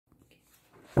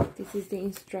This is the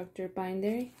instructor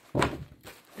binder.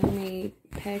 I made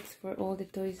pegs for all the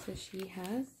toys that she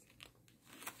has.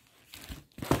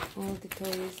 All the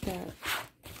toys that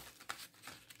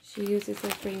she uses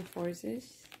as reinforcers.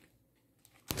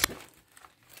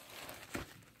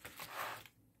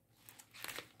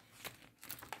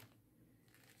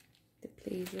 The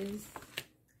places,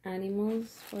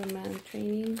 animals for man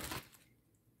training,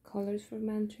 colors for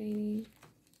man training,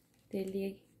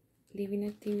 daily living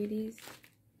activities,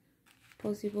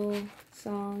 possible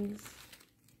songs,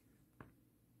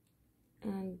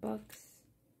 and books.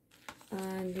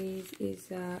 And this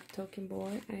is a token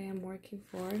board I am working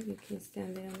for. You can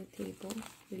stand it on the table,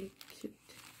 really cute.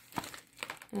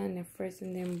 And a first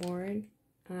and then board.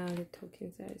 The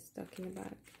tokens are stuck in the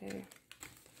back there.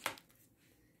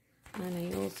 And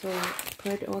I also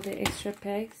put all the extra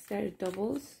pegs that are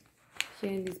doubles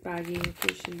here in this baggie in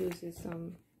case she loses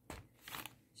some.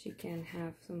 She can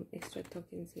have some extra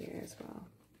tokens here as well.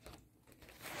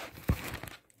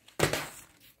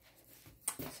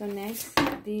 So next,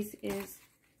 this is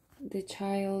the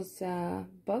child's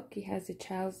book. It has the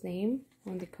child's name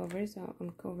on the cover, so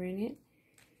I'm covering it.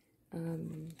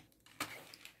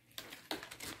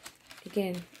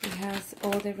 Again, it has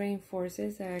all the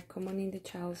reinforcers that are common in the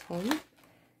child's home,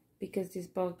 because this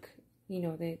book, you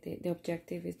know, the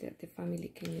objective is that the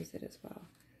family can use it as well.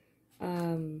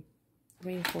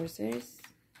 Reinforcers,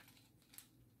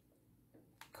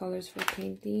 colors for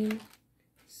painting,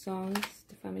 songs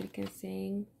the family can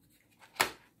sing,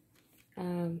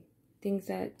 things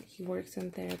that he works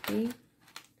on therapy,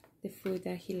 the food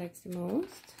that he likes the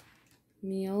most,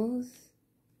 meals,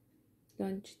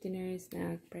 lunch, dinner,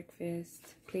 snack,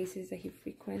 breakfast, places that he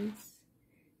frequents,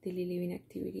 daily living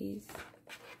activities,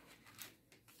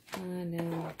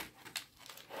 and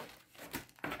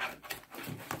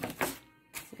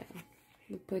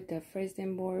we put the first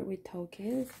then board with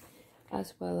tokens,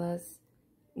 as well as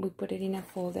we put it in a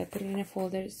folder. I put it in a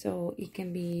folder so it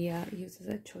can be used as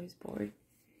a choice board,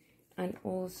 and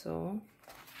also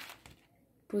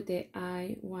put the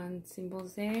I1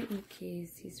 symbols there in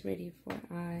case he's ready for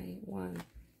I1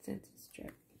 sentence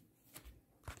strip.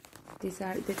 These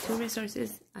are the two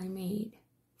resources I made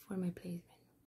for my place